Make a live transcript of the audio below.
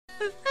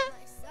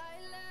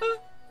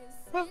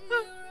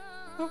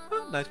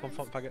Nice one,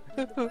 font packet.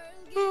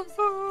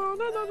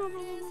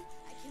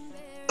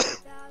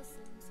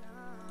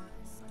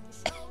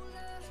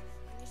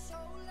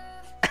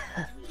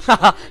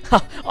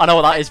 I know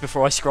what that is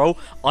before I scroll.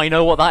 I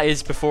know what that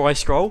is before I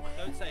scroll.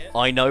 Don't say it.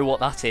 I know what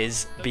that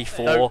is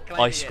before Don't I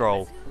claim it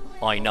scroll.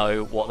 I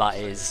know what that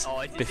is Oh,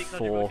 I did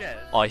before 600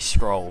 I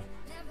scroll.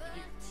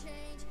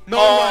 No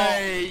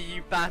way,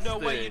 you bastard. No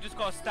way, you just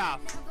got a staff.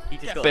 He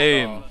just got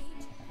Boom.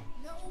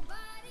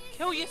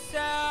 Kill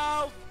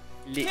yourself!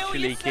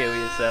 Literally kill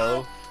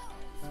yourself.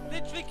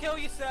 Literally kill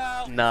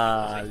yourself!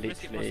 Nah,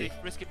 Risk it, literally.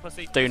 Risk it,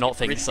 pussy. Do not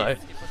think Risk so. it.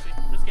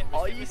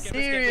 Are you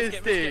serious,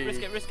 dude?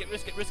 Risk it, risk it,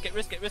 risk it, risk it,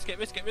 risk it, risk it,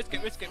 risk it, risk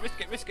it, risk it, risk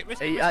it, risk it,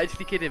 risk it. Are you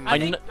actually kidding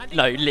me?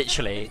 No,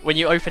 literally. When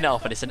you open it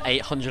up and it's an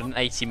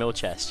 880 mil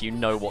chest, you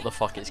know what the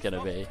fuck it's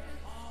gonna be.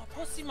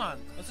 Pussy man.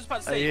 I was just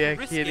about to Are say, you if you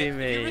risk it, kidding if you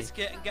me? risk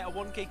it and get a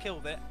 1k kill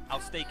with it, I'll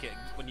stake it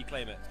when you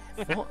claim it.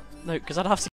 What? No, because I'd have to